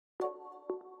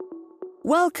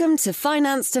Welcome to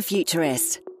Finance to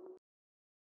Futurist.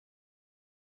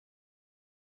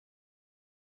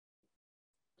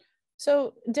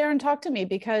 So, Darrin, talk to me,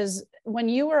 because when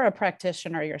you were a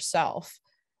practitioner yourself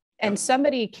and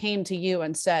somebody came to you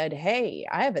and said, "Hey,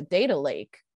 I have a data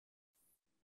lake,"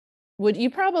 you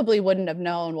probably wouldn't have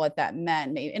known what that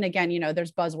meant. And again,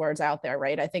 there's buzzwords out there,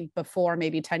 right? I think before,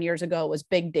 maybe 10 years ago, it was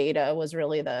big data was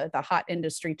really the hot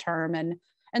industry term.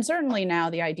 And certainly now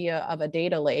the idea of a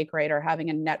data lake, right, or having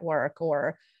a network,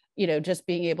 or just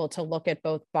being able to look at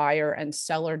both buyer and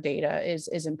seller data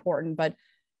is important. But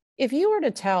if you were to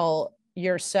tell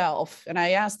yourself, and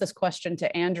I asked this question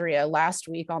to Andrea last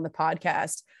week on the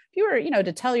podcast, if you were,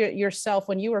 to tell yourself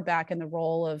when you were back in the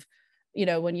role of,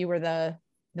 when you were the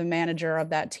manager of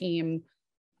that team,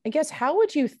 I guess, how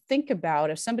would you think about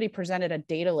if somebody presented a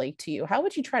data lake to you? How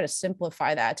would you try to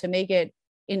simplify that to make it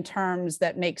in terms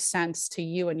that make sense to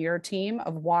you and your team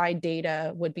of why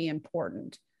data would be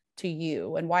important to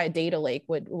you and why a data lake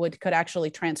could actually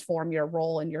transform your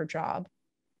role and your job?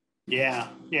 Yeah.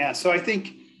 So I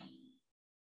think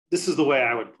this is the way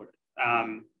I would put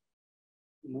it.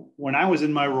 When I was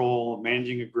in my role of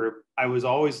managing a group, I was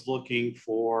always looking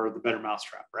for the better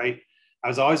mousetrap, right? I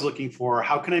was always looking for,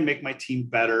 how can I make my team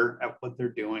better at what they're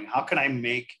doing? How can I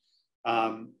make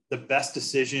the best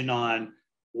decision on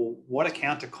what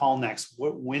account to call next?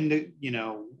 What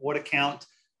account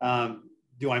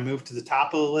do I move to the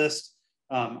top of the list?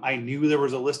 I knew there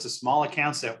was a list of small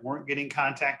accounts that weren't getting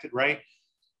contacted, right?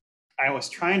 I was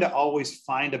trying to always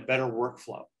find a better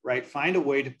workflow, right? Find a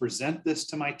way to present this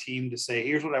to my team to say,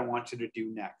 here's what I want you to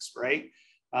do next, right?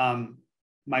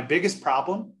 My biggest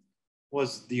problem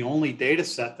was the only data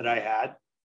set that I had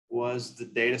was the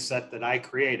data set that I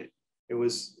created. It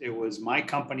was my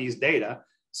company's data.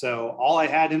 So all I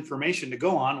had information to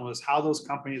go on was how those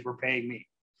companies were paying me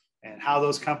and how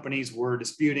those companies were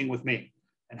disputing with me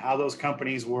and how those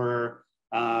companies were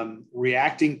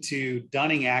reacting to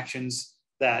dunning actions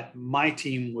that my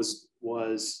team was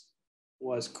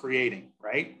creating,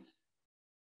 right?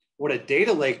 What a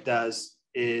data lake does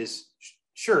is,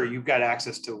 sure, you've got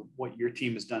access to what your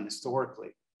team has done historically,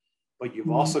 but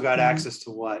you've also got access to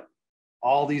what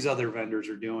all these other vendors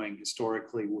are doing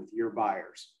historically with your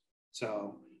buyers.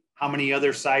 So how many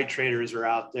other side traders are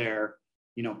out there,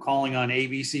 calling on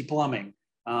ABC Plumbing,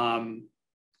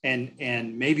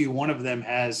 and maybe one of them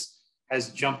has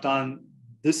jumped on,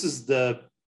 this is the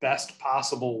best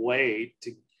possible way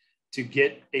to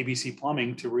get ABC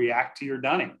Plumbing to react to your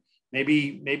dunning.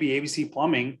 Maybe ABC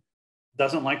Plumbing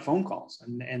doesn't like phone calls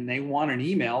and they want an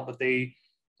email, but they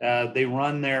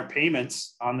run their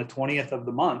payments on the 20th of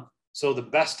the month. So the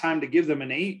best time to give them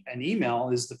an email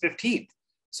is the 15th,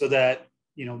 so that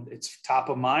it's top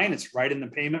of mind. It's right in the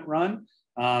payment run.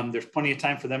 There's plenty of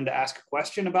time for them to ask a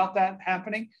question about that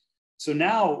happening. So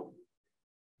now,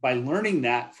 by learning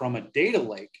that from a data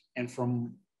lake and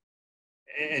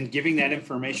giving that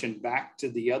information back to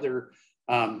the other,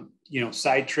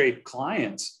 Sidetrade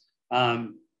clients,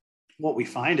 what we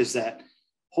find is that,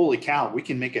 holy cow, we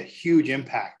can make a huge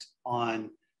impact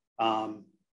on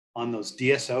those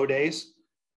DSO days.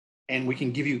 And we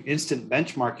can give you instant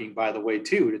benchmarking, by the way,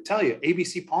 too, to tell you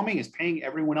ABC Plumbing is paying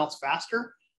everyone else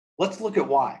faster. Let's look at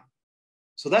why.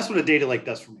 So that's what a data lake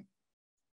does for me.